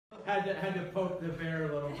had to poke the bear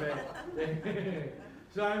a little bit.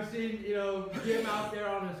 So I'm seeing, Jim out there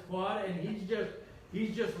on his quad, and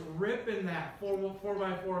he's just ripping that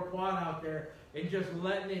 4x4 quad out there and just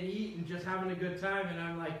letting it eat and just having a good time. And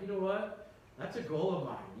I'm like, you know what? That's a goal of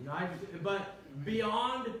mine. But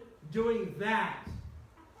beyond doing that,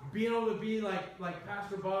 being able to be like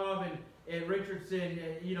Pastor Bob and Richardson,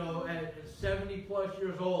 at 70 plus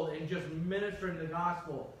years old and just ministering the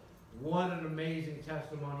gospel, what an amazing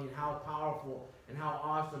testimony and how powerful and how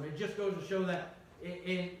awesome. It just goes to show that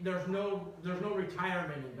there's no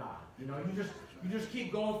retirement in God. You just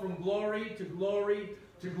keep going from glory to glory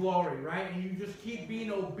to glory, right? And you just keep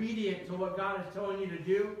being obedient to what God is telling you to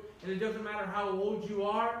do. And it doesn't matter how old you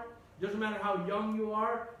are, it doesn't matter how young you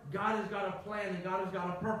are, God has got a plan and God has got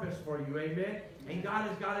a purpose for you, amen? And God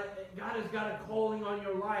has got a calling on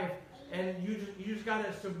your life, and you just got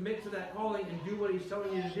to submit to that calling and do what He's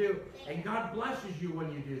telling you to do. And God blesses you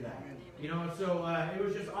when you do that. So it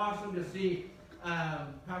was just awesome to see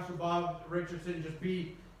Pastor Bob Richardson just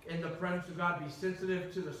be in the presence of God, be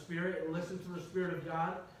sensitive to the Spirit, and listen to the Spirit of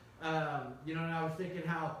God. And I was thinking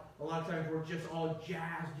how a lot of times we're just all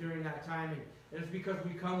jazzed during that time, and it's because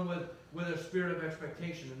we come with a spirit of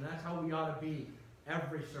expectation, and that's how we ought to be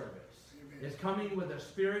every service. Amen. It's coming with a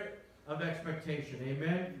spirit of expectation.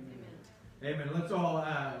 Amen? Amen. Let's all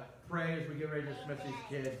pray as we get ready to dismiss these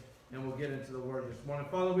kids, and we'll get into the Word this morning.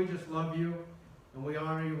 Father, we just love you, and we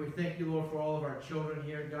honor you. We thank you, Lord, for all of our children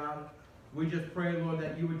here, God. We just pray, Lord,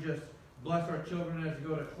 that you would just bless our children as they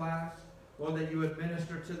go to class. Lord, that you would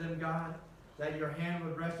minister to them, God, that your hand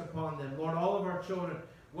would rest upon them. Lord, all of our children,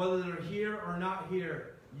 whether they're here or not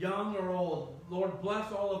here, young or old, Lord, bless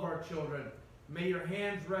all of our children. May your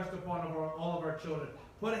hands rest upon all of our children.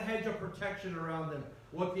 Put a hedge of protection around them.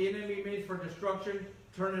 What the enemy means for destruction,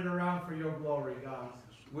 turn it around for your glory, God.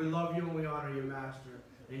 We love you and we honor you, Master.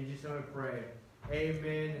 In Jesus' name we pray.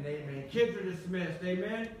 Amen and amen. Kids are dismissed.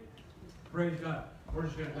 Amen. Praise God. We're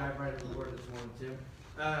just going to dive right into the Word this morning, Tim.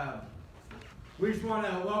 We just want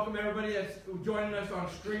to welcome everybody that's joining us on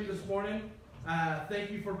stream this morning.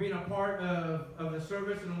 Thank you for being a part of the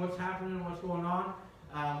service and what's happening and what's going on.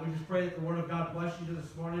 We just pray that the Word of God bless you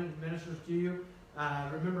this morning and ministers to you.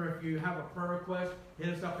 Remember, if you have a prayer request, hit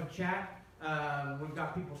us up in chat. We've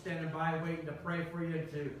got people standing by waiting to pray for you and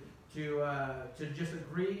to just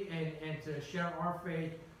agree and to share our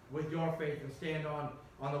faith with your faith and stand on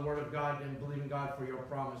the Word of God and believe in God for your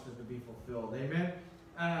promises to be fulfilled. Amen.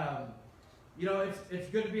 It's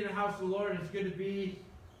good to be in the house of the Lord. It's good to be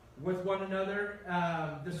with one another.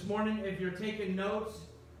 This morning, if you're taking notes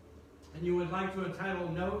and you would like to entitle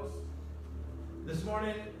notes, this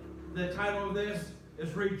morning the title of this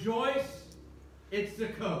is Rejoice, It's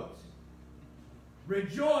Sukkot.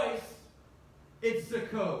 Rejoice, it's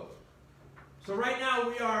Sukkot. So right now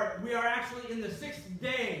we are actually in the 6th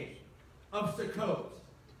day of Sukkot.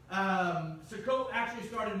 Sukkot actually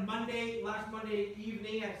started last Monday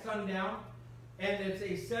evening at sundown, and it's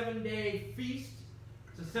a 7-day feast.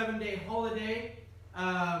 It's a 7-day holiday,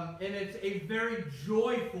 and it's a very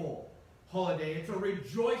joyful holiday. It's a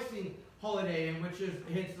rejoicing holiday, and which is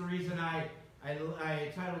hence the reason I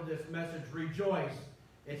titled this message "Rejoice,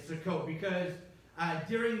 It's Sukkot," because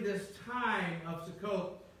during this time of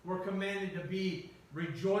Sukkot, we're commanded to be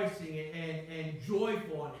rejoicing and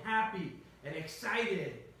joyful and happy and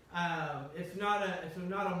excited. It's not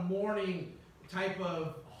a mourning type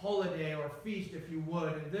of holiday or feast, if you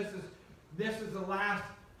would. And this is the last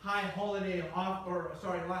high holiday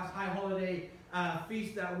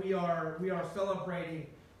feast that we are celebrating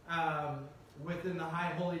within the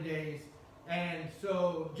high holy days. And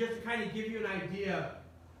so, just to kind of give you an idea,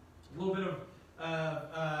 a little bit of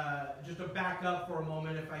just to back up for a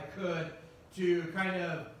moment, if I could, to kind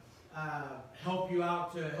of help you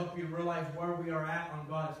out, to help you realize where we are at on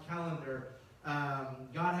God's calendar.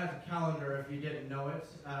 God has a calendar, if you didn't know it.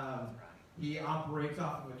 He operates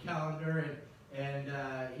off of a calendar, and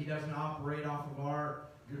he doesn't operate off of our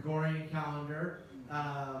Gregorian calendar.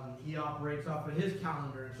 He operates off of his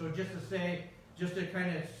calendar. So just to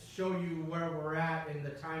kind of show you where we're at in the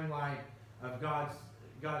timeline of God's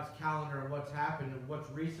calendar and what's happened and what's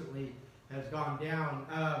recently has gone down.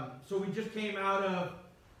 So we just came out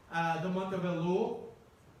of the month of Elul,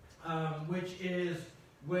 which is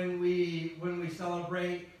when we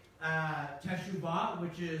celebrate Teshuvah,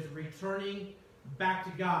 which is returning back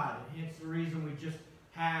to God. Hence the reason we just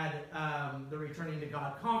had the Returning to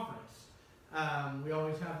God conference. We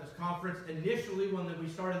always have this conference. Initially, when we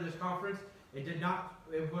started this conference, we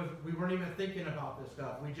weren't even thinking about this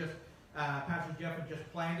stuff. We just, Pastor Jeff had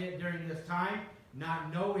just planned it during this time,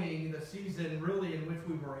 not knowing the season really in which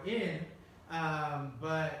we were in.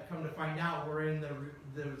 But come to now we're in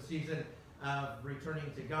the season of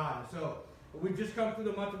returning to God. So we've just come through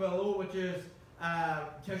the month of Elul, which is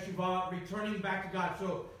Teshuvah, returning back to God.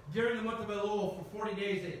 So during the month of Elul, for 40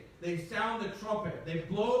 days, they sound the trumpet. They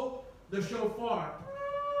blow the shofar.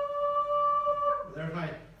 There's my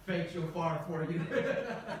fake shofar for you.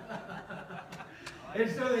 And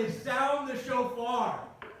so they sound the shofar.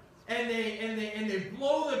 And they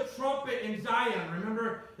blow the trumpet in Zion.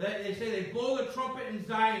 Remember that they say they blow the trumpet in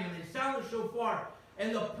Zion and they sound the shofar.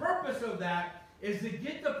 And the purpose of that is to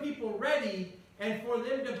get the people ready and for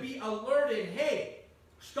them to be alerted. Hey,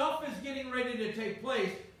 stuff is getting ready to take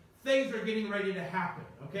place. Things are getting ready to happen.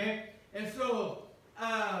 Okay? And so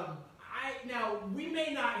now we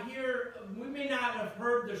may not have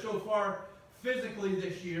heard the shofar physically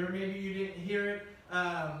this year. Maybe you didn't hear it.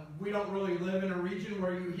 We don't really live in a region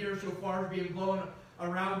where you hear shofars being blown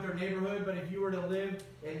around your neighborhood, but if you were to live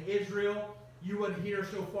in Israel, you would hear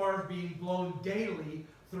shofars being blown daily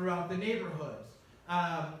throughout the neighborhoods.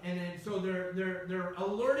 So they're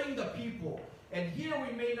alerting the people. And here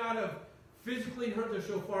we may not have physically heard the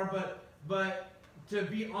shofar, but to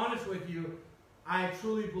be honest with you, I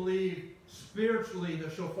truly believe spiritually the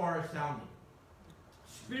shofar is sounding.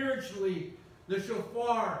 Spiritually, the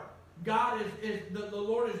shofar, God the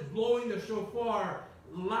Lord is blowing the shofar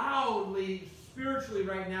loudly, spiritually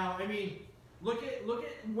right now. I mean, look at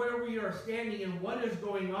where we are standing and what is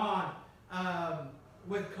going on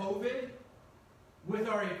with COVID, with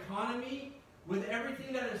our economy, with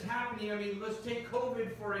everything that is happening. I mean, let's take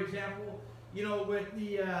COVID for example. You know,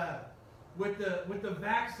 with the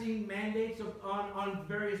vaccine mandates on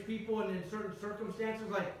various people and in certain circumstances,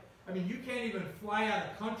 like, I mean, you can't even fly out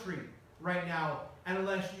of country right now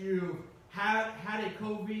unless you have had a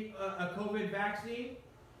COVID vaccine,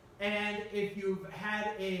 and if you've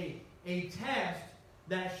had a test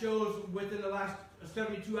that shows within the last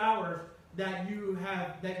 72 hours that you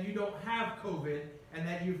don't have COVID and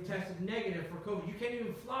that you've tested negative for COVID. You can't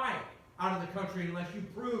even fly out of the country unless you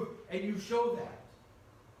prove and you show that.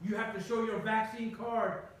 You have to show your vaccine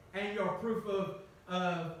card and your proof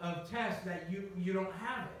of test that you don't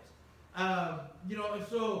have it.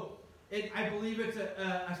 So I believe it's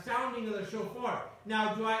a sounding of the shofar.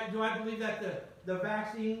 Now, do I believe that the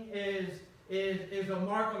vaccine is a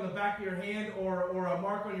mark on the back of your hand or a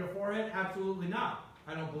mark on your forehead? Absolutely not.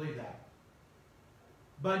 I don't believe that.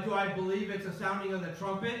 But do I believe it's a sounding of the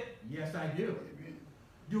trumpet? Yes, I do.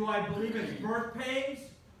 Do I believe it's birth pains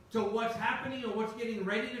to what's happening and what's getting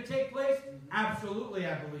ready to take place? Absolutely,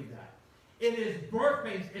 I believe that. It is birth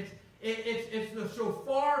pains. It's the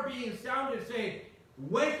shofar being sounded saying,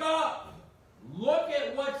 wake up! Look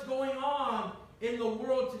at what's going on in the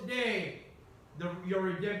world today. Your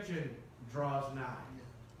redemption draws nigh.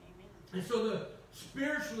 Amen. And so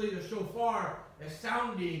spiritually the shofar is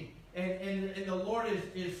sounding, and the Lord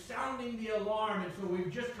is sounding the alarm. And so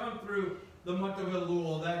we've just come through the month of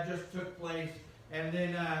Elul. That just took place. And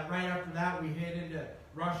then right after that we head into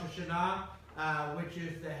Rosh Hashanah, which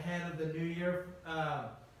is the head of the new year.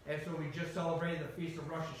 And so we just celebrated the Feast of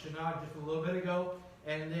Rosh Hashanah just a little bit ago.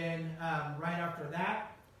 And then right after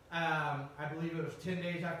that, I believe it was 10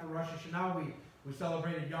 days after Rosh Hashanah, we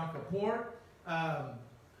celebrated Yom Kippur.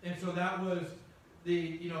 And so that was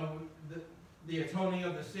the atoning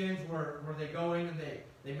of the sins where they go in and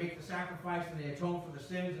they make the sacrifice and they atone for the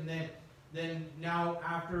sins. And then now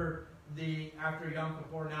after Yom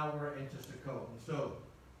Kippur, now we're into Sukkot. And so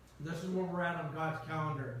this is where we're at on God's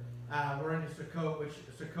calendar. We're into Sukkot, which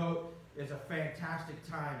Sukkot is a fantastic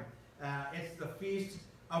time. It's the feast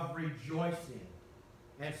of rejoicing.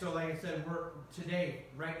 And so, like I said, today,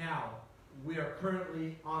 right now, we are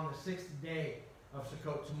currently on the 6th day of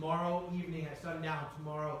Sukkot. Tomorrow evening at sundown,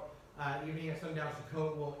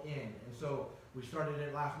 Sukkot will end. And so we started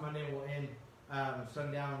it last Monday and we'll end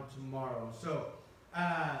sundown tomorrow. So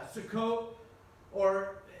Sukkot,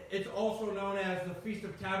 or it's also known as the Feast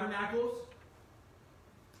of Tabernacles,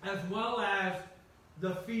 as well as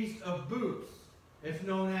the Feast of Booths. It's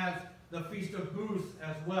known as the Feast of Booths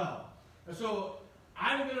as well. And so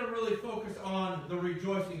I'm going to really focus on the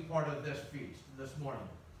rejoicing part of this feast this morning,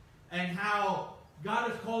 and how God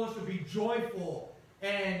has called us to be joyful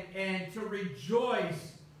and to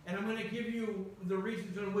rejoice. And I'm going to give you the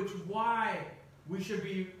reasons in which why we should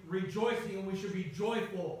be rejoicing and we should be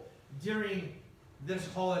joyful during this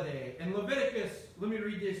holiday. And Leviticus, let me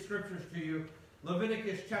read these scriptures to you.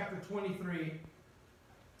 Leviticus chapter 23,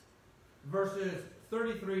 verses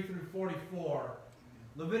 33 through 44.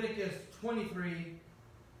 Leviticus 23,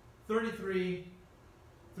 33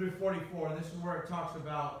 through 44. This is where it talks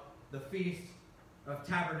about the Feast of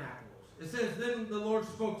Tabernacles. It says, Then the Lord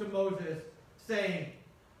spoke to Moses, saying,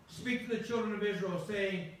 Speak to the children of Israel,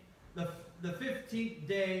 saying, the 15th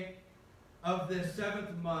day of this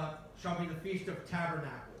 7th month shall be the Feast of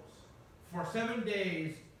Tabernacles, for 7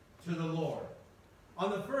 days to the Lord.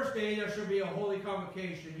 On the first day there shall be a holy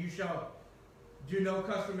convocation. You shall do no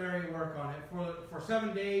customary work on it. For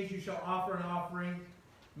 7 days you shall offer an offering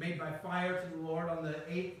made by fire to the Lord. On the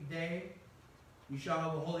 8th day you shall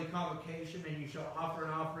have a holy convocation, and you shall offer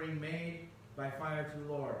an offering made by fire to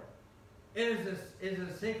the Lord. It is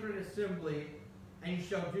a sacred assembly, and you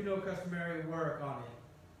shall do no customary work on it.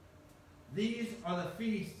 These are the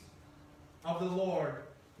feasts of the Lord,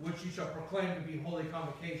 which you shall proclaim to be holy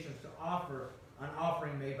convocations, to offer an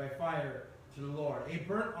offering made by fire to the Lord, a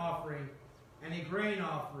burnt offering and a grain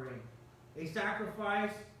offering, a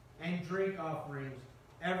sacrifice and drink offerings,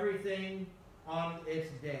 everything on its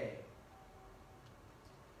day.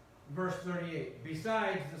 Verse 38,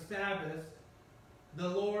 besides the Sabbath, the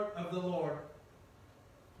Lord,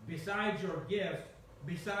 besides your gifts,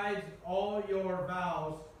 besides all your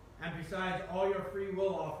vows, and besides all your free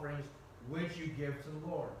will offerings, which you give to the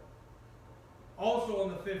Lord. Also on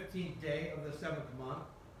the 15th day of the 7th month,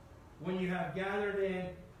 when you have gathered in,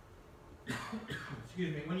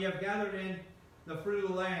 when you have gathered in the fruit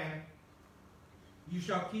of the land, you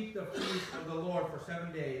shall keep the feast of the Lord for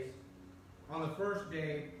 7 days. On the first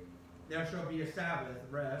day there shall be a Sabbath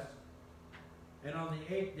rest, and on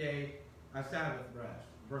the 8th day a Sabbath rest.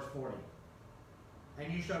 Verse 40.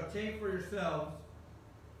 And you shall take for yourselves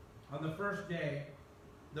on the first day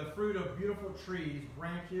the fruit of beautiful trees,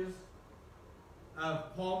 branches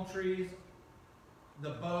of palm trees,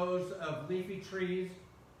 the boughs of leafy trees,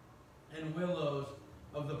 and willows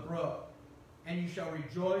of the brook. And you shall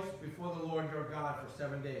rejoice before the Lord your God for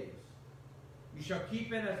 7 days. You shall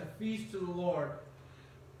keep it as a feast to the Lord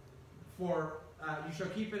for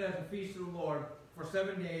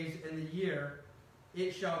 7 days in the year.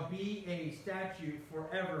 It shall be a statute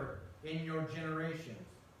forever in your generations.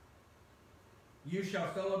 You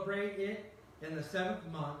shall celebrate it in the 7th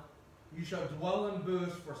month. You shall dwell in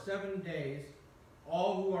booths for 7 days.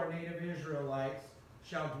 All who are native Israelites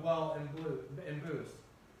shall dwell in booths,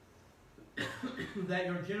 that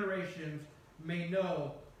your generations may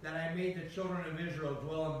know that I made the children of Israel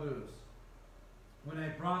dwell in booths when I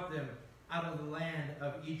brought them out of the land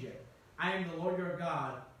of Egypt. I am the Lord your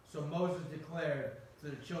God. So Moses declared to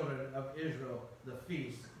the children of Israel the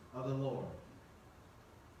feast of the Lord.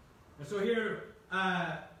 And so here,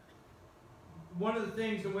 one of the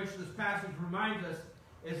things in which this passage reminds us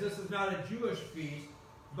is this is not a Jewish feast,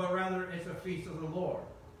 but rather it's a feast of the Lord.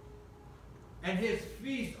 And his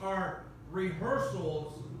feasts are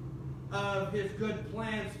rehearsals of his good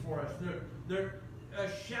plans for us. They're a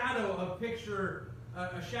shadow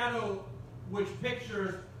which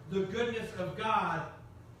pictures the goodness of God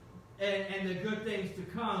and the good things to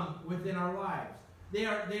come within our lives. They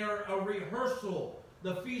are a rehearsal.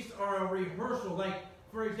 The feasts are a rehearsal. Like,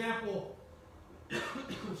 for example,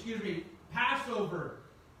 Passover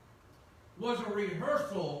was a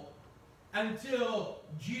rehearsal until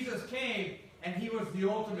Jesus came and he was the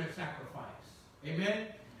ultimate sacrifice. Amen?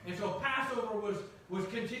 And so Passover was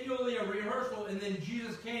continually a rehearsal, and then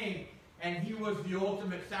Jesus came and he was the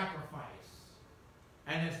ultimate sacrifice.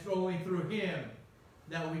 And it's only through him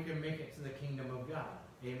that we can make it to the kingdom of God.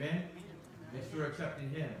 Amen? It's through accepting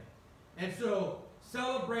him. And so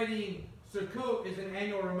celebrating Sukkot is an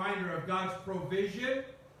annual reminder of God's provision.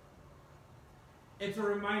 It's a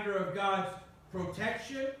reminder of God's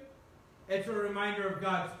protection. It's a reminder of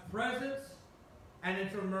God's presence. And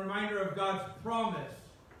it's a reminder of God's promise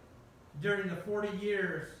during the 40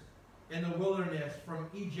 years in the wilderness from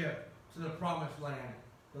Egypt to the promised land,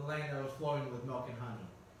 the land that was flowing with milk and honey.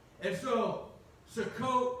 And so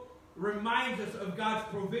Sukkot reminds us of God's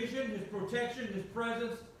provision, his protection, his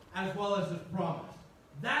presence, as well as his promise.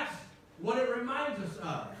 That's what it reminds us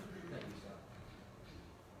of.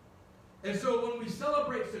 And so when we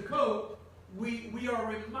celebrate Sukkot, we are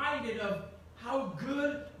reminded of how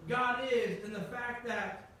good God is in the fact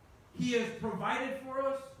that he has provided for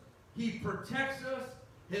us, he protects us,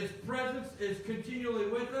 his presence is continually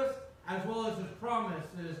with us, as well as his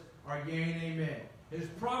promises are yea and amen. His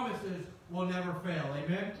promises will never fail.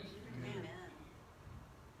 Amen? Amen.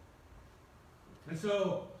 And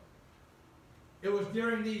so, it was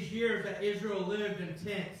during these years that Israel lived in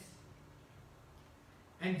tents.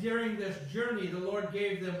 And during this journey, the Lord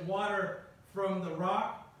gave them water from the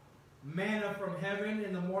rock, manna from heaven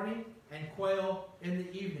in the morning, and quail in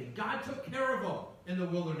the evening. God took care of them in the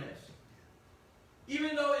wilderness.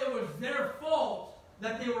 Even though it was their fault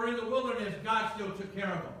that they were in the wilderness, God still took care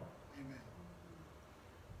of them. Amen.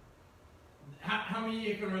 How many of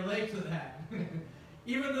you can relate to that?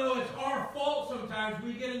 Even though it's our fault sometimes,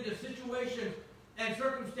 we get into situations and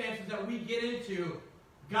circumstances that we get into,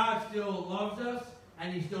 God still loves us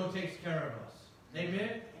and He still takes care of us.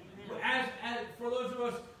 Amen? As for those of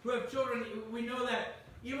us who have children, we know that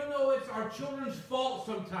even though it's our children's fault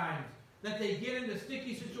sometimes that they get into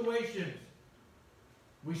sticky situations,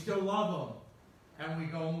 we still love them and we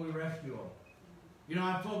go and we rescue them. You know,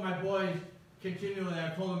 I've told my boys continually,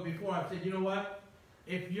 I've told them before, I've said, you know what?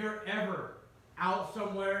 If you're ever out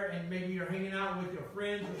somewhere and maybe you're hanging out with your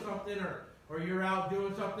friends or something, or you're out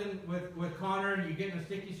doing something with Connor and you get in a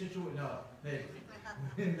sticky situation, no,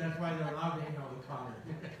 that's why they're allowed to hang out with Connor.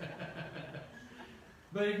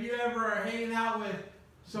 But if you ever are hanging out with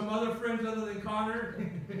some other friends other than Connor,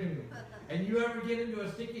 and you ever get into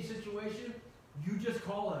a sticky situation, you just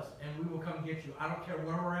call us and we will come get you. I don't care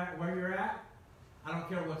where you're at. I don't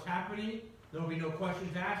care what's happening. There will be no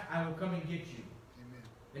questions asked. I will come and get you. Amen.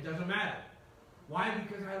 It doesn't matter. Why?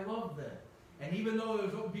 Because I love them. And even though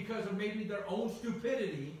it was because of maybe their own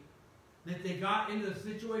stupidity that they got into the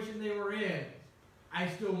situation they were in, I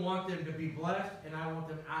still want them to be blessed, and I want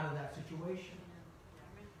them out of that situation.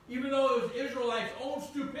 Even though it was Israelites' own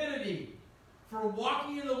stupidity for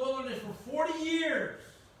walking in the wilderness for 40 years,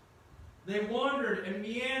 they wandered and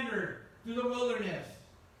meandered through the wilderness.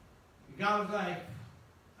 God was like,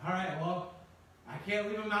 all right, well, I can't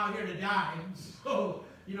leave them out here to die. So,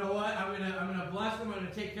 you know what? I'm gonna bless them. I'm going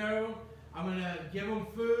to take care of them. I'm going to give them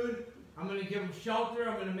food. I'm going to give them shelter.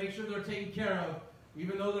 I'm going to make sure they're taken care of.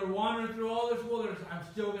 Even though they're wandering through all this wilderness, I'm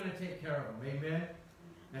still going to take care of them. Amen?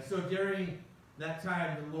 And so during that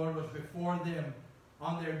time, the Lord was before them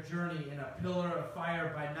on their journey in a pillar of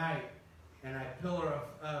fire by night and a pillar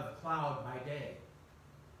of cloud by day.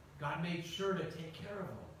 God made sure to take care of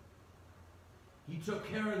them. He took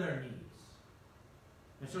care of their needs.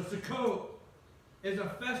 And so Sukkot is a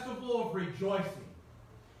festival of rejoicing.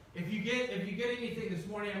 If you get anything this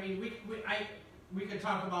morning, I mean, we could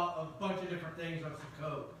talk about a bunch of different things on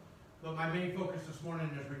Sukkot, but my main focus this morning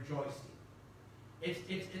is rejoicing.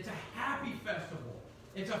 It's a happy festival.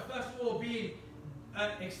 It's a festival of being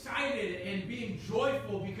excited and being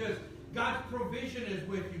joyful because God's provision is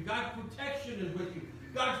with you. God's protection is with you.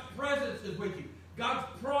 God's presence is with you. God's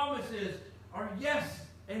promises are yes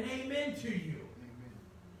and amen to you. Amen.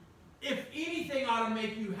 If anything ought to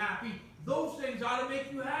make you happy, those things ought to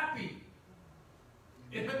make you happy.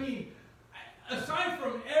 I mean, aside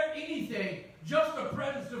from anything, just the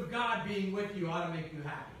presence of God being with you ought to make you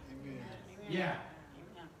happy. Amen. Yeah.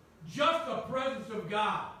 Amen. Just the presence of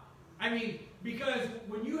God. I mean, because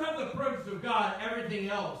when you have the presence of God, everything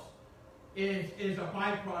else is a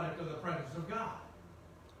byproduct of the presence of God.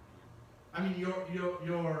 I mean, your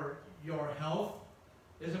health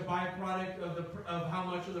is a byproduct of how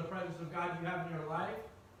much of the presence of God you have in your life.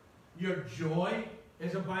 Your joy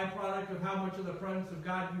is a byproduct of how much of the presence of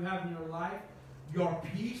God you have in your life. Your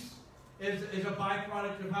peace is a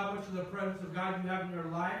byproduct of how much of the presence of God you have in your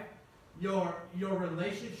life. Your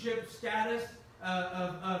relationship status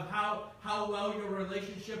of how well your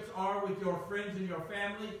relationships are with your friends and your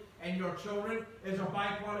family and your children is a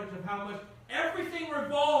byproduct of how much everything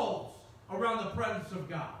revolves around the presence of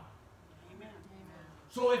God. Amen.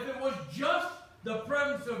 So if it was just the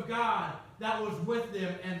presence of God that was with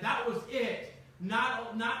them and that was it,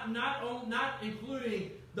 not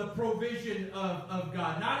including the provision of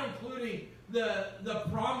God, not including the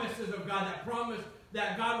promises of God, that promise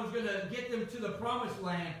that God was going to get them to the promised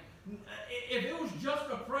land, if it was just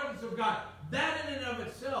the presence of God, that in and of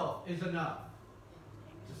itself is enough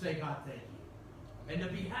to say, God, thank you. And to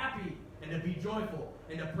be happy and to be joyful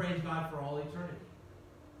and to praise God for all eternity.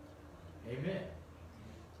 Amen.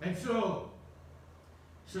 And so,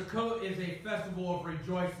 Sukkot is a festival of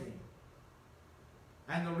rejoicing.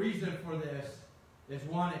 And the reason for this is,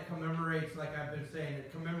 one, it commemorates, like I've been saying,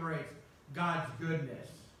 it commemorates God's goodness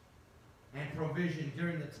and provision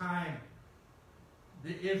during the time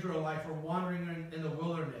the Israelites were wandering in the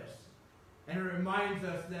wilderness. And it reminds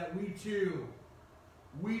us that we too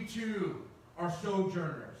are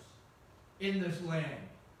sojourners in this land.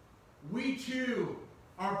 We too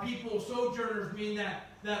are people, sojourners, meaning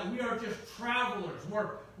that we are just travelers.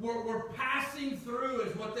 We're passing through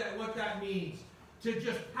is what that means. To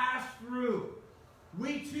just pass through.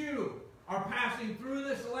 We too are passing through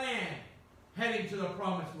this land, heading to the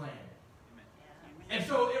promised land. Amen. And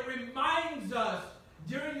so it reminds us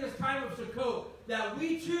during this time of Sukkot that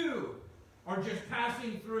we too are just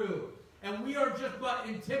passing through. And we are just but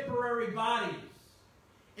in temporary bodies,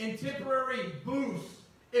 in temporary booths,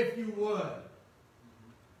 if you would,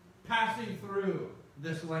 passing through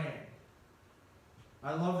this land.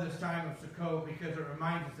 I love this time of Sukkot because it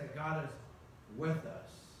reminds us that God with us.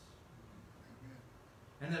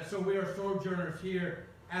 And that so we are sojourners here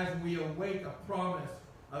as we await the promise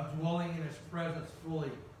of dwelling in His presence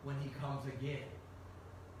fully when He comes again.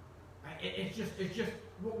 It's just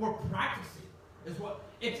what we're practicing.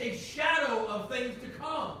 It's a shadow of things to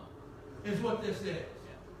come, is what this is.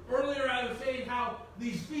 Earlier I was saying how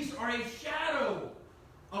these feasts are a shadow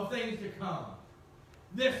of things to come.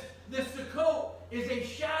 This Sukkot is a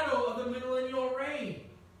shadow of the millennial reign,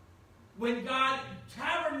 when God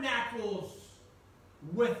tabernacles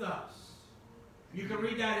with us. You can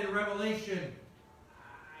read that in Revelation.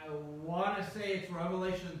 I want to say it's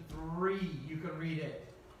Revelation 3. You can read it.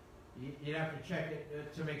 You'd have to check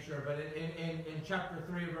it to make sure. But in chapter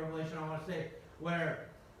 3 of Revelation, I want to say where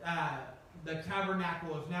the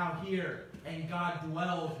tabernacle is now here and God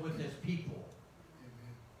dwells with His people.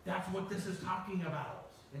 Amen. That's what this is talking about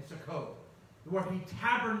in Sukkot, where He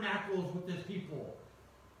tabernacles with His people.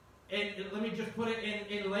 And let me just put it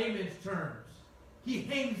in layman's terms. He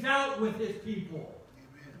hangs out with His people.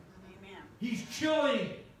 Amen. He's chilling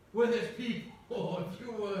with His people, if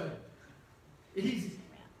you would.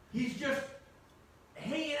 He's just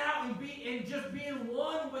hanging out and just being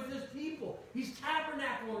one with His people. He's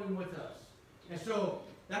tabernacling with us. And so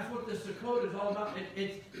that's what the Sukkot is all about.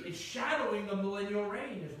 It's shadowing the millennial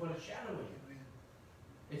reign is what it's shadowing.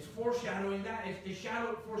 It's foreshadowing that. It's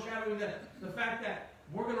foreshadowing the fact that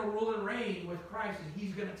we're going to rule and reign with Christ, and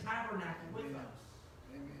He's going to tabernacle with us.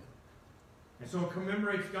 Amen. And so it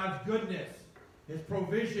commemorates God's goodness, His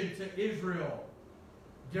provision to Israel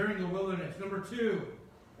during the wilderness. Number 2,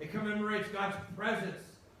 it commemorates God's presence.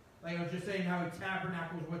 Like I was just saying, how He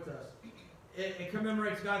tabernacles with us. It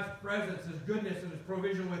commemorates God's presence, His goodness, and His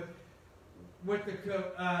provision with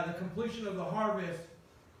the completion of the harvest,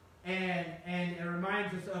 and it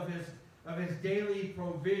reminds us of His daily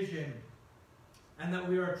provision, and that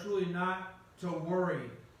we are truly not to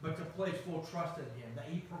worry, but to place full trust in Him, that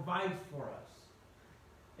He provides for us.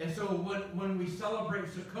 And so when we celebrate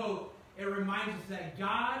Sukkot, it reminds us that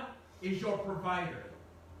God is your provider,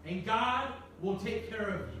 and God will take care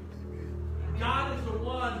of you. God is the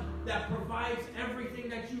one that provides everything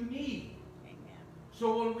that you need. Amen.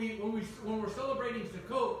 So when we're celebrating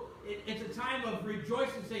Sukkot, it's a time of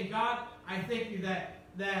rejoicing, saying, God, I thank you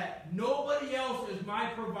that nobody else is my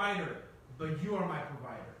provider, but you are my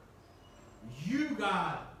provider. You,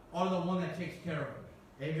 God, are the one that takes care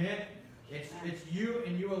of me. Amen? It's you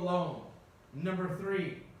and you alone. Number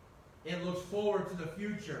 3, it looks forward to the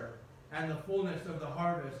future and the fullness of the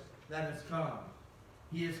harvest that has come.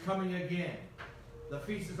 He is coming again. The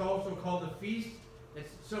feast is also called the feast.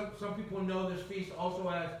 Some people know this feast also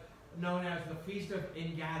as known as the Feast of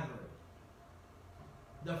Ingathering.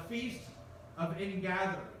 The Feast of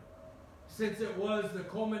Ingathering, since it was the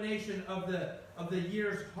culmination of the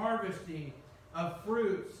year's harvesting of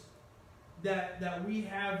fruits, that we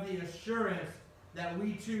have the assurance that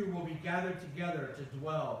we too will be gathered together to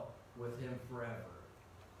dwell with Him forever.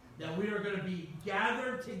 That we are going to be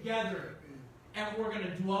gathered together and we're going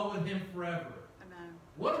to dwell with Him forever. Amen.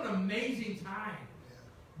 What an amazing time.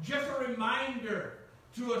 Just a reminder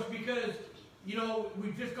to us, because,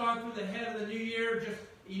 we've just gone through the head of the new year.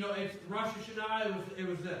 It's Rosh Hashanah. It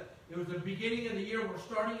was the beginning of the year. We're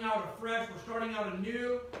starting out afresh. We're starting out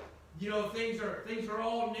anew. Things are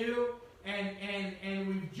all new. And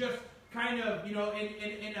we've just kind of, in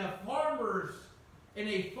a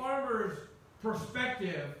farmer's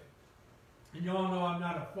perspective, and you all know I'm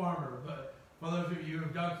not a farmer, but for those of you who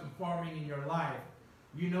have done some farming in your life,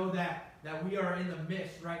 you know that we are in the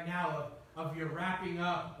midst right now of your wrapping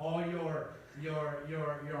up all your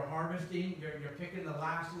harvesting. You're picking the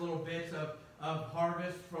last little bits of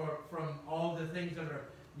harvest from all the things that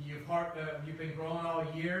you've been growing all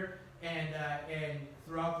year and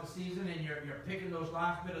throughout the season, and you're picking those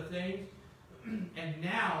last bit of things. And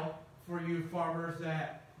now, for you farmers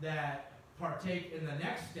that partake in the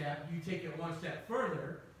next step, you take it one step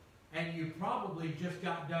further, and you probably just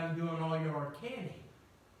got done doing all your canning.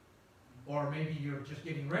 Or maybe you're just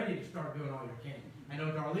getting ready to start doing all your canning. I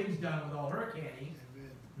know Darlene's done with all her canning.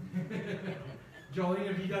 Jolene,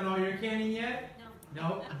 have you done all your canning yet?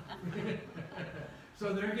 No.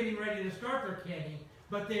 So they're getting ready to start their canning,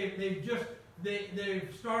 but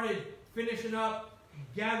they've started finishing up,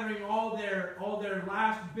 gathering all their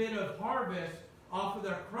last bit of harvest off of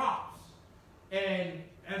their crops. And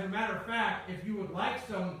as a matter of fact, if you would like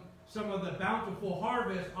some of the bountiful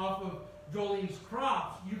harvest off of Jolene's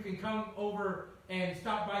crops, you can come over and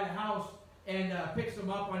stop by the house and pick some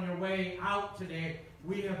up on your way out today.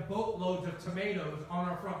 We have boatloads of tomatoes on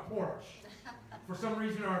our front porch. For some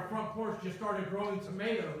reason, our front porch just started growing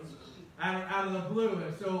tomatoes out of the blue.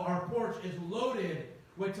 And so our porch is loaded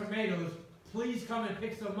with tomatoes. Please come and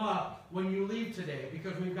pick some up when you leave today,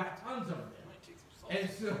 because we've got tons of them. And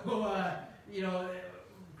so, you know,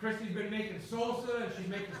 Christy's been making salsa, and she's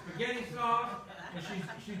making spaghetti sauce, and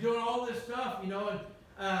she's doing all this stuff, you know.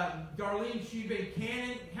 And Darlene, she's been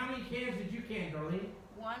canning. How many cans did you can, Darlene?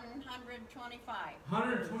 125.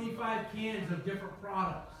 125 cans of different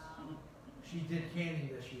products. She did canning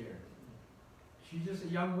this year. She's just a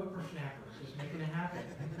young whippersnapper, just making it happen.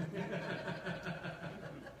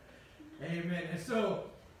 Amen. And so,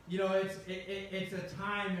 you know, it's a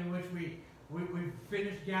time in which we've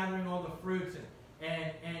finished gathering all the fruits,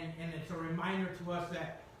 and it's a reminder to us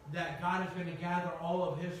that God is going to gather all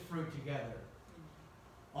of His fruit together.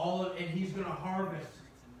 And He's going to harvest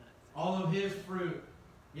all of His fruit.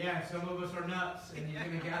 Yeah, some of us are nuts, and He's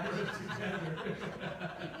going to gather us together.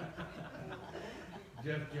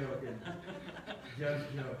 Just joking. Just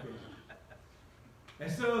joking.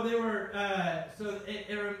 And so they were. So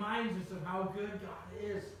it reminds us of how good God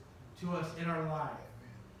is to us in our life.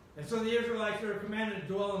 And so the Israelites, they were commanded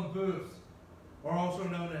to dwell in booths, or also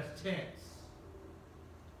known as tents.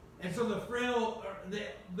 And so the frail,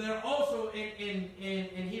 they're also in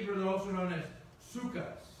Hebrew, they're also known as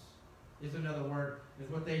sukkahs, is another word, is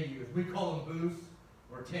what they use. We call them booths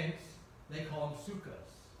or tents. They call them sukkahs,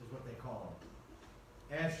 is what they call them.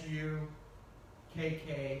 Sukkah,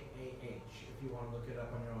 if you want to look it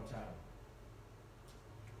up on your own time.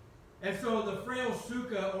 And so the frail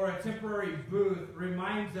sukkah, or a temporary booth,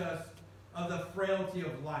 reminds us of the frailty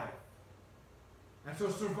of life. And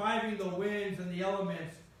so surviving the winds and the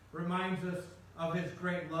elements reminds us of His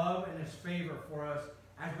great love and His favor for us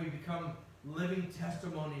as we become living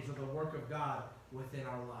testimonies of the work of God within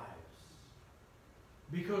our lives.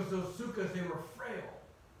 Because those sukkahs, they were frail.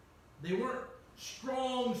 They weren't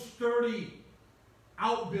strong, sturdy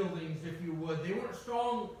outbuildings, if you would. They weren't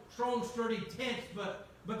strong, sturdy tents, but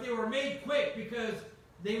they were made quick because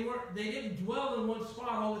they didn't dwell in one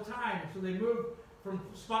spot all the time. So they moved from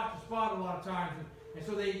spot to spot a lot of times. And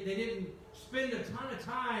so they didn't spend a ton of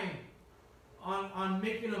time on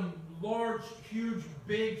making them large, huge,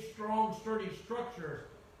 big, strong, sturdy structures.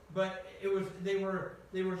 But they were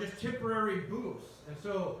just temporary booths. And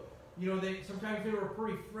so, you know, sometimes they were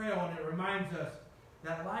pretty frail, and it reminds us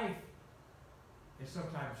that life is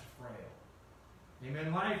sometimes frail.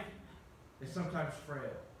 Amen. Life is sometimes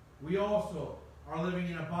frail. We also are living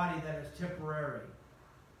in a body that is temporary.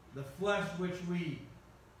 The flesh which will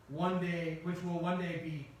one day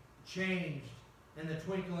be changed in the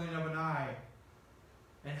twinkling of an eye.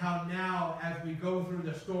 And how now, as we go through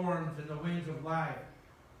the storms and the winds of life,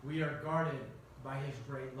 we are guarded by His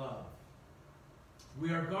great love.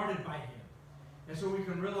 We are guarded by Him. And so we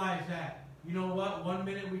can realize that, you know what, one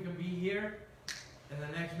minute we can be here, and the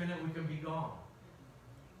next minute we can be gone.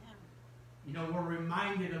 You know, we're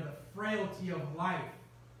reminded of the frailty of life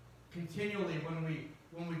continually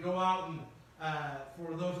when we go out, and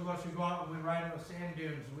for those of us who go out and we ride on the sand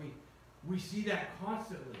dunes, we see that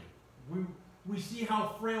constantly. We see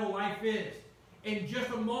how frail life is. In just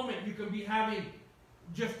a moment, you can be having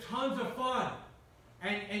just tons of fun,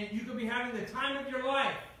 and you can be having the time of your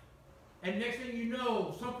life. And next thing you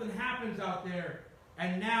know, something happens out there,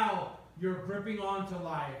 and now you're gripping onto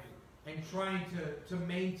life and trying to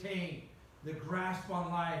maintain the grasp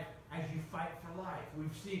on life as you fight for life.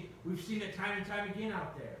 We've seen it time and time again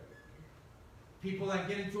out there. People that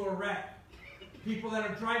get into a wreck. People that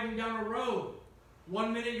are driving down a road.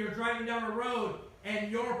 One minute you're driving down a road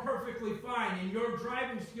and you're perfectly fine and your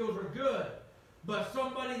driving skills are good. But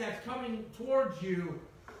somebody that's coming towards you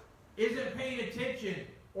isn't paying attention,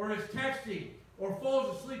 or is texting, or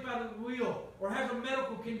falls asleep out of the wheel, or has a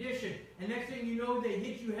medical condition, and next thing you know, they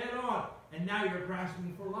hit you head on, and now you're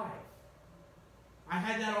grasping for life. I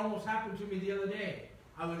had that almost happen to me the other day.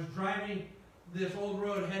 I was driving this old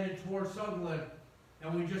road headed towards Sutherland,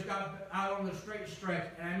 and we just got out on the straight stretch,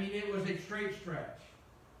 and I mean, it was a straight stretch.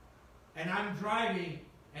 And I'm driving,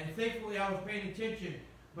 and thankfully I was paying attention,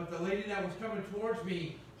 but the lady that was coming towards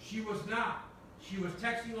me, she was not. She was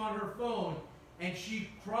texting on her phone, and she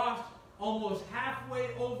crossed almost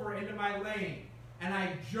halfway over into my lane, and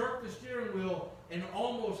I jerked the steering wheel and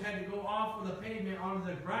almost had to go off of the pavement onto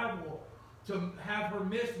the gravel to have her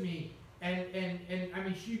miss me, and I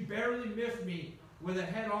mean, she barely missed me with a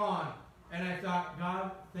head on, and I thought,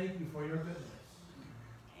 God, thank you for your goodness.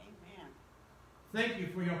 Amen. Thank you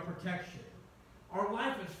for your protection. Our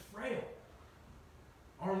life is frail.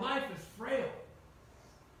 Our life is frail.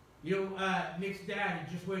 You know, Nick's dad,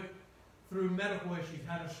 he just went through medical issues,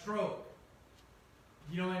 had a stroke.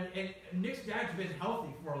 You know, and Nick's dad's been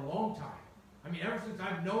healthy for a long time. I mean, ever since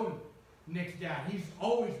I've known Nick's dad. He's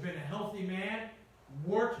always been a healthy man,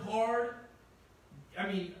 worked hard.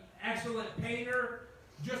 I mean, excellent painter,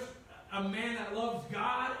 just a man that loves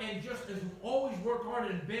God and just has always worked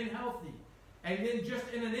hard and been healthy. And then just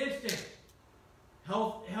in an instant,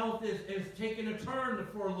 health is taking a turn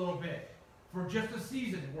for a little bit. For just a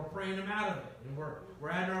season, we're praying him out of it. And we're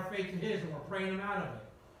adding our faith to his and we're praying him out of it.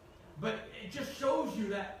 But it just shows you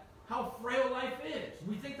that how frail life is.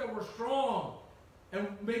 We think that we're strong and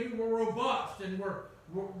maybe we're robust and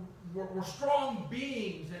we're strong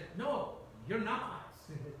beings. And no, you're not.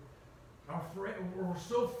 We're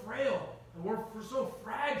so frail and we're so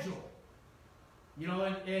fragile. You know,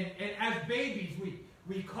 and as babies,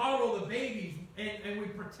 we coddle the babies and we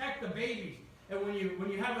protect the babies. And when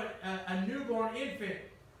you have a newborn infant,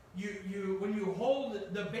 when you hold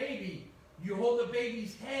the baby, you hold the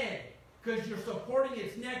baby's head because you're supporting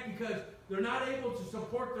its neck because they're not able to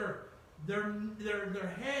support their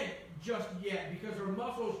head just yet because their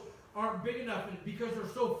muscles aren't big enough and because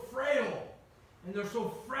they're so frail and they're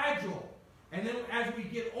so fragile. And then as we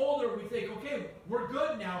get older, we think, okay, we're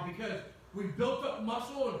good now because we've built up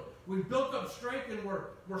muscle and we've built up strength and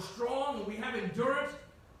we're strong and we have endurance.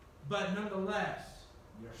 But nonetheless,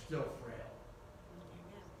 you're still frail.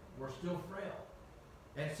 We're still frail.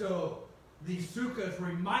 And so these sukkahs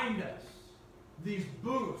remind us, these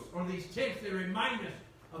booths or these tents, they remind us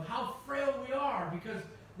of how frail we are because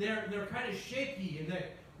they're kind of shaky and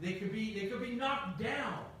they could be knocked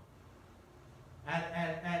down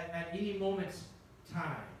at any moment's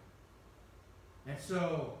time. And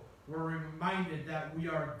so we're reminded that we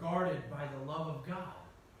are guarded by the love of God,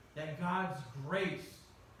 that God's grace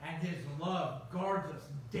and his love guards us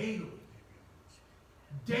daily.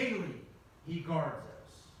 Daily, he guards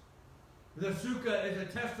us. The sukkah is a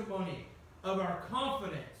testimony of our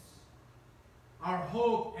confidence, our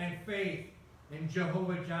hope and faith in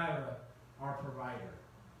Jehovah Jireh, our provider.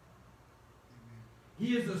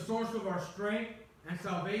 He is the source of our strength and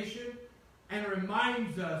salvation and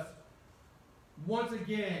reminds us once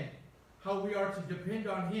again how we are to depend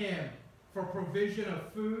on him for provision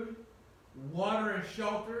of food, water, and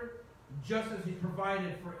shelter, just as he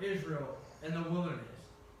provided for Israel in the wilderness.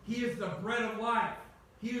 He is the bread of life.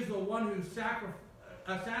 He is the one who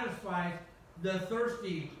satisfies the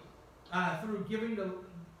thirsty through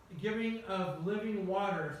giving of living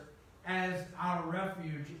waters as our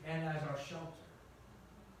refuge and as our shelter.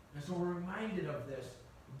 And so we're reminded of this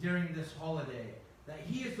during this holiday, that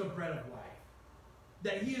he is the bread of life,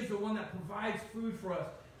 that he is the one that provides food for us.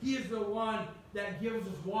 He is the one that gives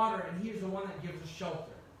us water, and he is the one that gives us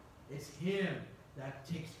shelter. It's him that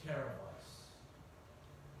takes care of us.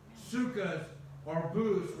 Sukkahs or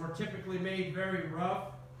booths were typically made very rough,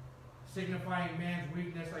 signifying man's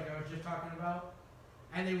weakness, like I was just talking about.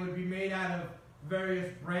 And they would be made out of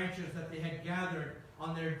various branches that they had gathered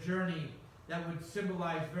on their journey that would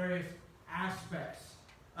symbolize various aspects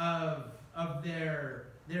of their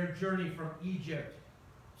journey from Egypt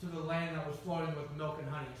to the land that was flowing with milk and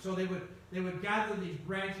honey. So they would gather these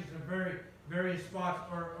branches in various spots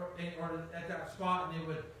or at that spot,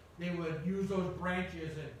 and they would use those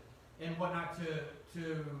branches and whatnot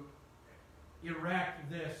to erect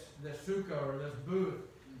this sukkah or this booth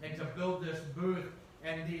and to build this booth.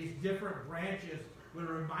 And these different branches would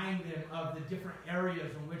remind them of the different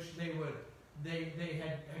areas in which they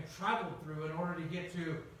had traveled through in order to get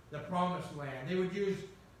to the promised land. They would use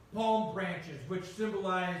palm branches, which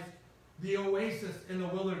symbolized the oasis in the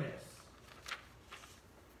wilderness.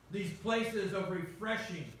 These places of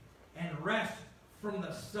refreshing and rest from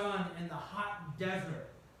the sun in the hot desert,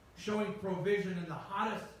 showing provision in the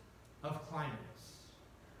hottest of climates.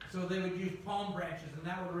 So they would use palm branches, and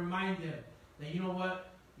that would remind them that, you know what?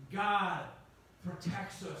 God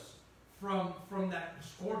protects us from that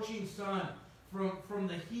scorching sun, from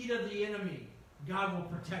the heat of the enemy. God will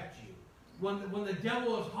protect you. When the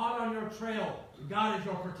devil is hot on your trail, God is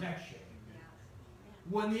your protection.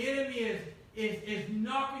 When the enemy is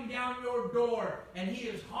knocking down your door and he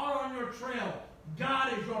is hot on your trail,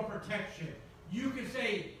 God is your protection. You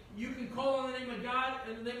can call on the name of God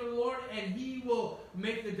and the name of the Lord, and he will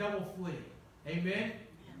make the devil flee. Amen?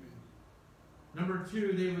 Number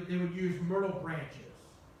two, they would use myrtle branches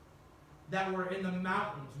that were in the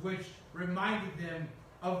mountains, which reminded them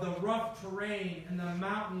of the rough terrain and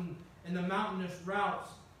the mountainous routes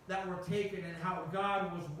that were taken and how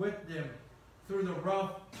God was with them through the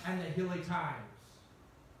rough and the hilly times.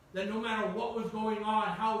 That no matter what was going on,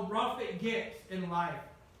 how rough it gets in life,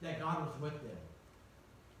 that God was with them.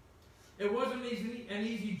 It wasn't an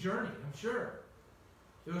easy journey, I'm sure.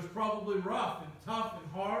 It was probably rough and tough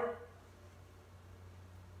and hard.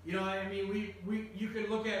 You know, I mean, you can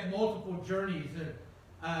look at multiple journeys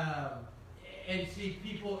and see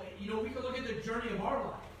people. You know, we can look at the journey of our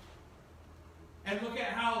life and look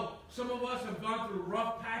at how some of us have gone through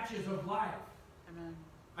rough patches of life. Amen.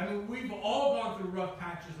 I mean, we've all gone through rough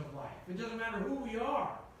patches of life. It doesn't matter who we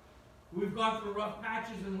are. We've gone through rough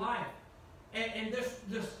patches in life. And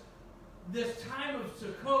this time of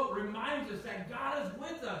Sukkot reminds us that God is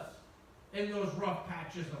with us in those rough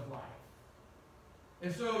patches of life.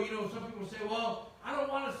 And so, you know, some people say, well, I don't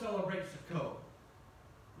want to celebrate Sukkot.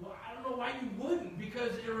 Well, I don't know why you wouldn't,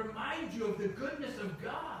 because it reminds you of the goodness of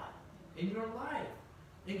God in your life,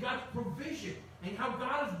 and God's provision, and how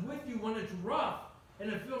God is with you when it's rough,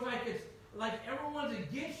 and it feels like it's like everyone's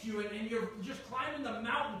against you, and you're just climbing the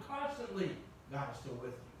mountain constantly. God is still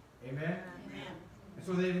with you. Amen? Amen. And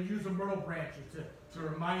so they would use the myrtle branches to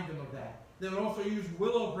remind them of that. They would also use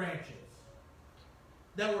willow branches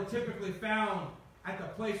that were typically found at the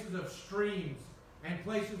places of streams and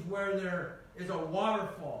places where there is a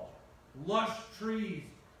waterfall, lush trees,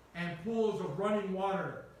 and pools of running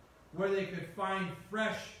water where they could find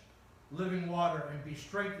fresh living water and be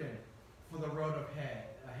strengthened for the road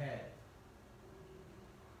ahead.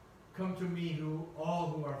 Come to me, all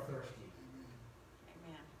who are thirsty,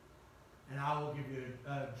 Amen. and I will give you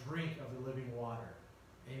a drink of the living water.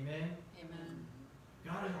 Amen? Amen.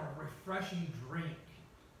 God is our refreshing drink.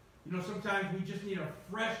 You know, sometimes we just need a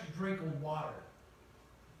fresh drink of water.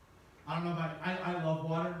 I don't know about you. I love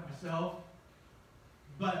water myself.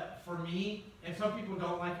 But for me, and some people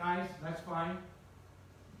don't like ice, that's fine.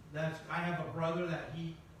 I have a brother that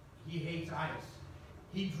he hates ice.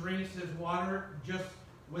 He drinks his water just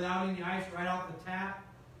without any ice right out the tap,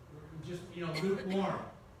 just, you know, lukewarm.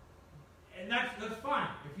 And that's fine.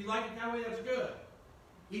 If you like it that way, that's good.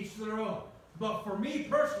 Each to their own. But for me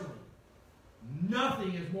personally,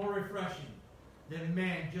 nothing is more refreshing than,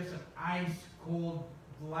 man, just an ice cold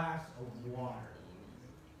glass of water.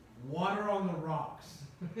 Water on the rocks.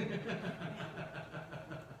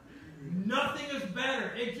 Nothing is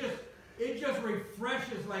better. It just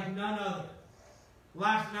refreshes like none other.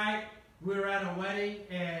 Last night we were at a wedding,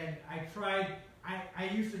 and I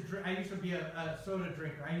used to be a soda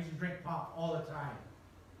drinker. I used to drink pop all the time.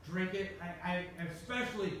 Drink it. I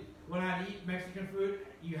especially when I eat Mexican food,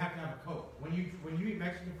 you have to have a Coke. When you eat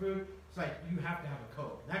Mexican food, it's like you have to have a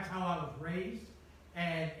Coke. That's how I was raised.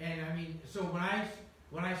 And I mean, so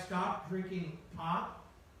when I stopped drinking pop,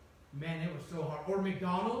 man, it was so hard. Or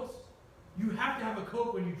McDonald's, you have to have a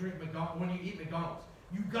Coke when you eat McDonald's.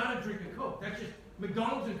 You gotta drink a Coke. That's just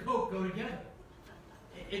McDonald's and Coke go together.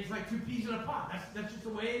 It's like two peas in a pot. That's just the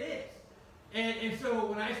way it is. And so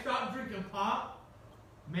when I stopped drinking pop,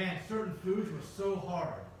 man, certain foods were so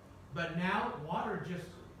hard. But now water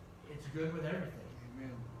it's good with everything.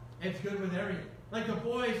 Amen. It's good with everything. Like the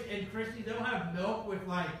boys in Christie, they'll have milk with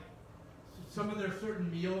like some of their certain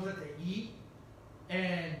meals that they eat.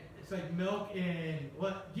 And it's like milk and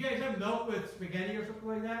what? Do you guys have milk with spaghetti or something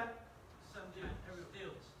like that? Some do. Every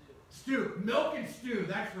field Stew. Milk and stew,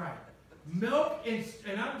 that's right. Milk and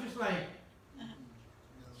I'm just like,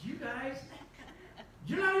 you guys,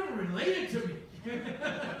 you're not even related to me.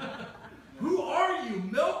 Who are you?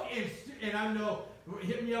 Milk and stew. And I know,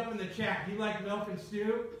 hit me up in the chat. Do you like milk and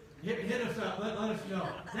stew? Hit us up. Let us know.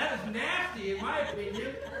 That is nasty, in my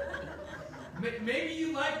opinion. Maybe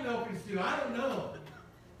you like milk and stew. I don't know.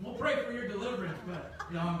 We'll pray for your deliverance, but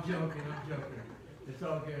no, I'm joking. It's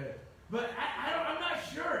all good. But I'm not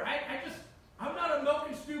sure. I'm not a milk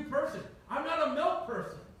and stew person. I'm not a milk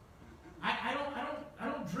person. I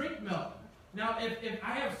don't drink milk. Now, if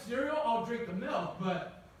I have cereal, I'll drink the milk.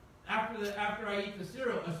 But after I eat the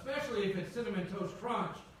cereal, especially if it's Cinnamon Toast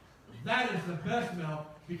Crunch, that is the best milk,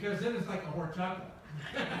 because then it's like a horchata.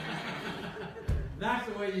 That's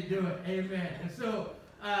the way you do it. Amen. And so,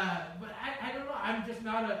 but I don't know. I'm just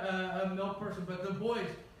not a milk person. But the boys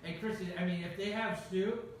and Christy, I mean, if they have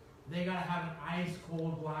stew, they got to have an ice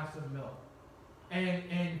cold glass of milk.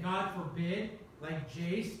 And God forbid, like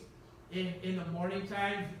Jace, in the morning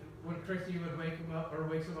times when Christy would wake him up or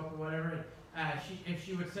wakes him up or whatever, and if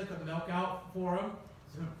she would set the milk out for him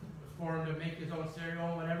to make his own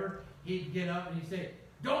cereal or whatever, he'd get up and he'd say,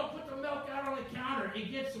 "Don't put the milk out on the counter.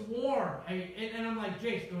 It gets warm." And I'm like,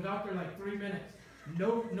 Jace, it was out there like 3 minutes.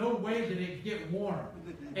 No way did it get warm.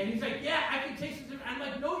 And he's like, "Yeah, I can taste the difference." I'm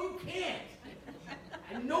like, "No, you can't."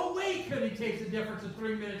 And no way could he taste the difference in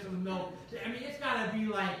 3 minutes of the milk. I mean, it's got to be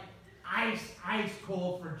like ice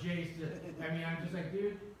cold for Jace to. I mean, I'm just like,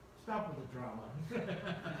 dude, stop with the drama.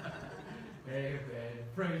 Amen.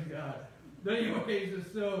 Praise God. But anyways,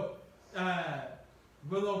 so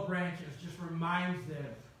willow branches just reminds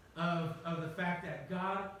them of the fact that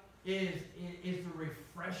God is the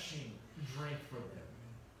refreshing drink for them.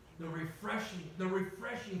 The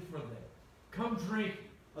refreshing for them. Come drink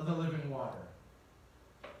of the living water.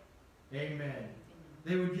 Amen.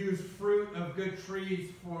 They would use fruit of good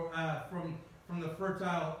trees from the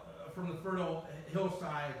fertile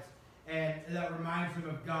hillsides, and that reminds them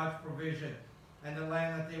of God's provision, and the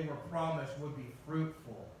land that they were promised would be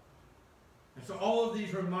fruitful. And so all of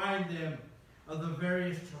these remind them of the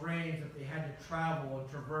various terrains that they had to travel and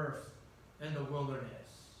traverse in the wilderness.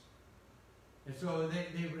 And so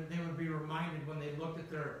they would be reminded when they looked at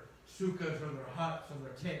their sukkahs or their huts or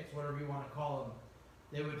their tents, whatever you want to call them.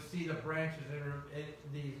 They would see the branches and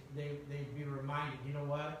they'd be reminded, you know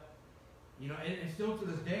what? You know, and still to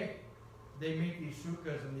this day, they make these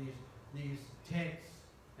sukkahs and these tents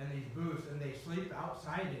and these booths, and they sleep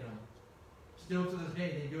outside in them. Still to this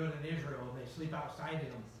day, they do it in Israel. They sleep outside in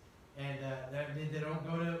them. And they don't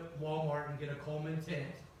go to Walmart and get a Coleman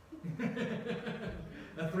tent,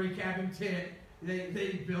 a 3-cabin tent.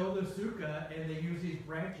 They build a sukkah and they use these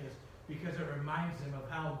branches because it reminds them of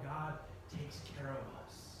how God takes care of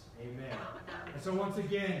us. Amen. And so once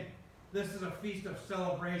again, this is a feast of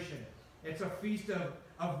celebration. It's a feast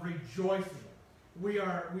of rejoicing. We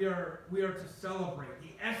are to celebrate.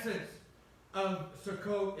 The essence of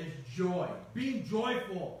Sukkot is joy. Being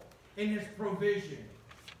joyful in His provision.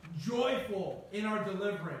 Joyful in our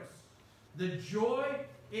deliverance. The joy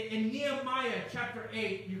in Nehemiah chapter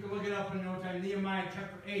 8, you can look it up in no time, Nehemiah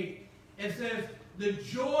chapter 8, it says, the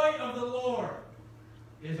joy of the Lord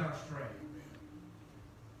is our strength.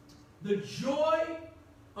 The joy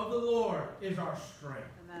of the Lord is our strength.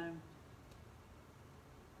 Amen.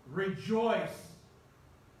 Rejoice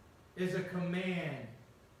is a command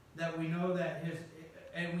that we know that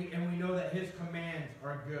we know that His commands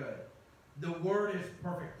are good. The word is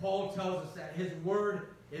perfect. Paul tells us that His word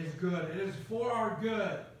is good. It is for our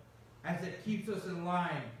good as it keeps us in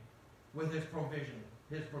line with His provision,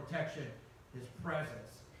 His protection, His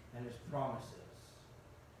presence, and His promises.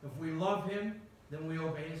 If we love Him, then we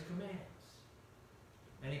obey His commands.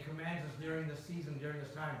 And He commands us during this season, during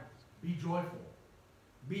this time, be joyful.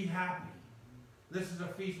 Be happy. This is a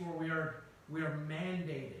feast where we are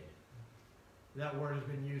mandated. That word has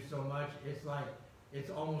been used so much, it's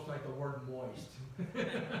almost like the word moist.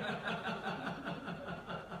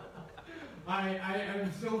 I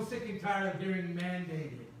am so sick and tired of hearing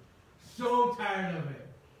mandated. So tired of it.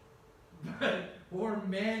 But we're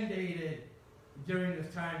mandated during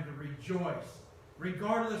this time to rejoice,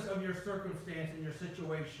 regardless of your circumstance and your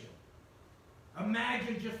situation.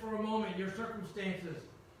 Imagine just for a moment your circumstances.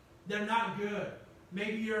 They're not good.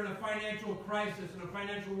 Maybe you're in a financial crisis, in a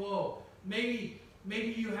financial woe. Maybe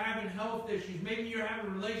you're having health issues. Maybe you're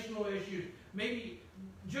having relational issues. Maybe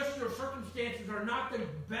just your circumstances are not the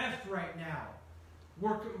best right now.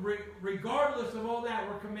 Regardless of all that,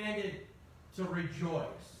 we're commanded to rejoice.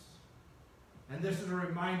 And this is a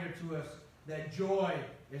reminder to us that joy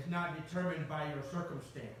is not determined by your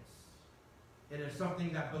circumstance. It is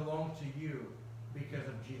something that belongs to you because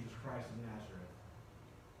of Jesus Christ of Nazareth.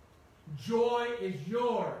 Joy is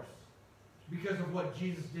yours because of what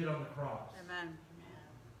Jesus did on the cross. Amen.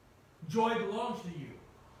 Joy belongs to you.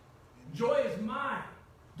 Joy is mine.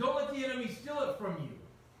 Don't let the enemy steal it from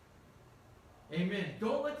you. Amen.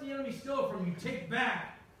 Don't let the enemy steal it from you. Take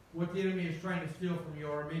back what the enemy is trying to steal from you,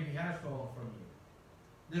 or maybe has stolen from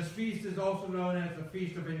you. This feast is also known as the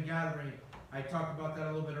Feast of Ingathering. I talked about that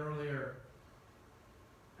a little bit earlier.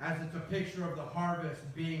 As it's a picture of the harvest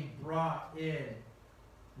being brought in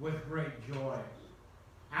with great joy.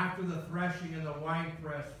 After the threshing and the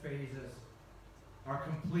winepress phases are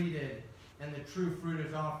completed and the true fruit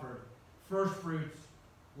is offered, first fruits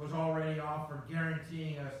was already offered,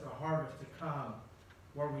 guaranteeing us the harvest to come,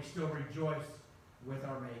 where we still rejoice with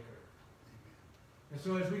our Maker. And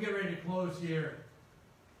so as we get ready to close here,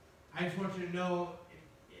 I just want you to know,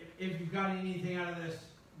 if you've got anything out of this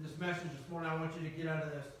message this morning, I want you to get out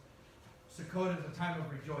of this. Sukkot is a time of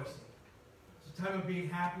rejoicing. It's a time of being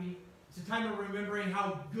happy. It's a time of remembering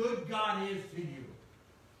how good God is to you.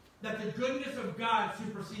 That the goodness of God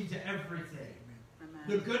supersedes everything. Amen.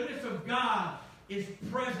 The goodness of God is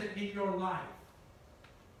present in your life.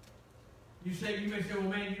 You may say, well,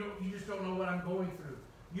 man, you just don't know what I'm going through.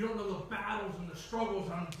 You don't know the battles and the struggles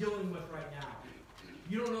I'm dealing with right now.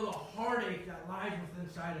 You don't know the heartache that lies within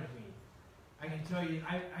inside of me. I can tell you,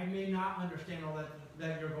 I may not understand all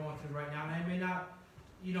that you're going through right now, and I may not,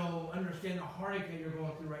 understand the heartache that you're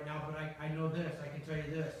going through right now, but I know this, I can tell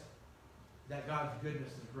you this, that God's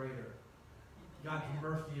goodness is greater. God's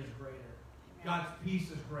mercy is greater. God's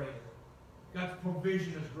peace is greater. God's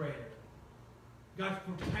provision is greater. God's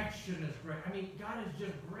protection is great. I mean, God is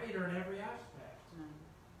just greater in every aspect.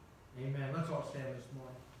 Amen. Let's all stand this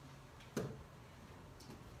morning.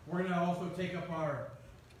 We're going to also take up our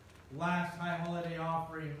last high holiday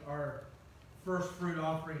offering, our first fruit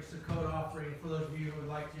offering, Sukkot offering. For those of you who would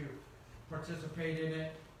like to participate in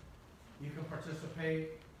it, you can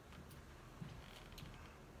participate.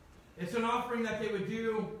 It's an offering that they would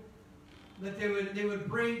do, that they would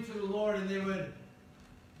bring to the Lord, and they would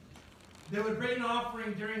bring an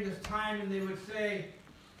offering during this time, and they would say,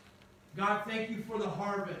 God, thank you for the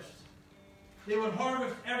harvest. They would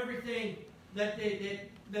harvest everything that they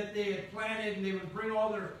had planted, and they would bring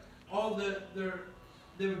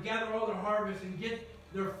they would gather all their harvest and get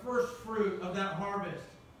their first fruit of that harvest.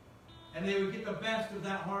 And they would get the best of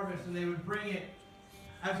that harvest, and they would bring it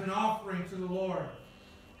as an offering to the Lord.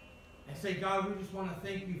 And say, God, we just want to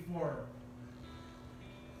thank you for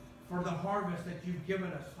the harvest that you've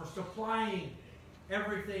given us, for supplying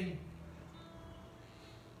everything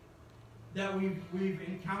that we've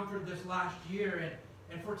encountered this last year,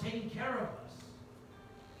 and for taking care of us.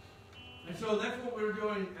 And so that's what we're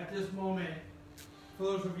doing at this moment. For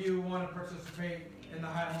those of you who want to participate in the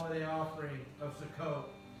high holiday offering of Sukkot,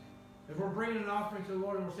 if we're bringing an offering to the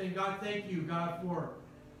Lord and we're saying, God, thank you, God, for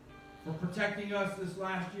protecting us this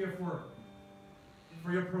last year, for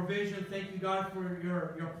your provision. Thank you, God, for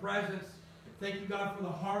your presence. Thank you, God, for the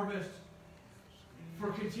harvest,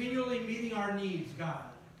 for continually meeting our needs, God.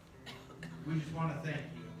 We just want to thank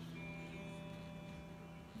you.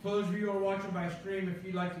 For those of you who are watching by stream, if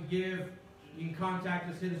you'd like to give, you can contact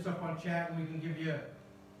us, hit us up on chat, and we can give you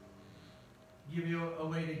a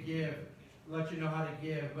way to give, let you know how to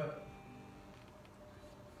give. But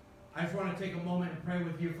I just want to take a moment and pray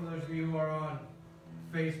with you for those of you who are on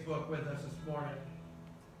Facebook with us this morning.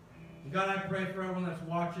 God, I pray for everyone that's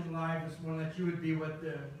watching live this morning that you would be with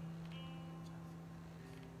them.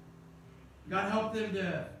 God, help them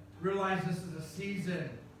to realize this is a season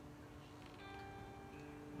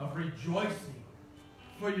of rejoicing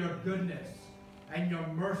for your goodness and your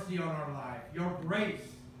mercy on our life, your grace.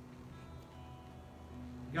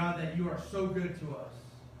 God, that you are so good to us.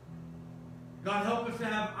 God, help us to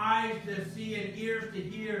have eyes to see and ears to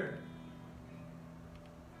hear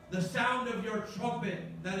the sound of your trumpet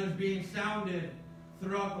that is being sounded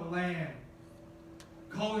throughout the land,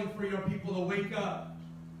 calling for your people to wake up,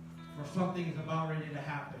 for something is about ready to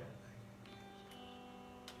happen.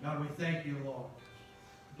 God, we thank you, Lord.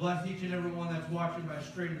 Bless each and every one that's watching by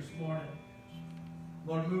stream this morning.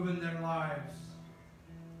 Lord, move in their lives.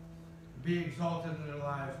 Be exalted in their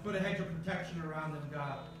lives. Put a hedge of protection around them,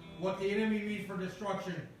 God. What the enemy means for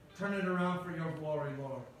destruction, turn it around for your glory,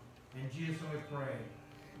 Lord. In Jesus' name we pray.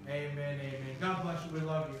 Amen, amen. God bless you. We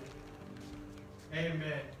love you.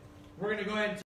 Amen. We're going to go ahead and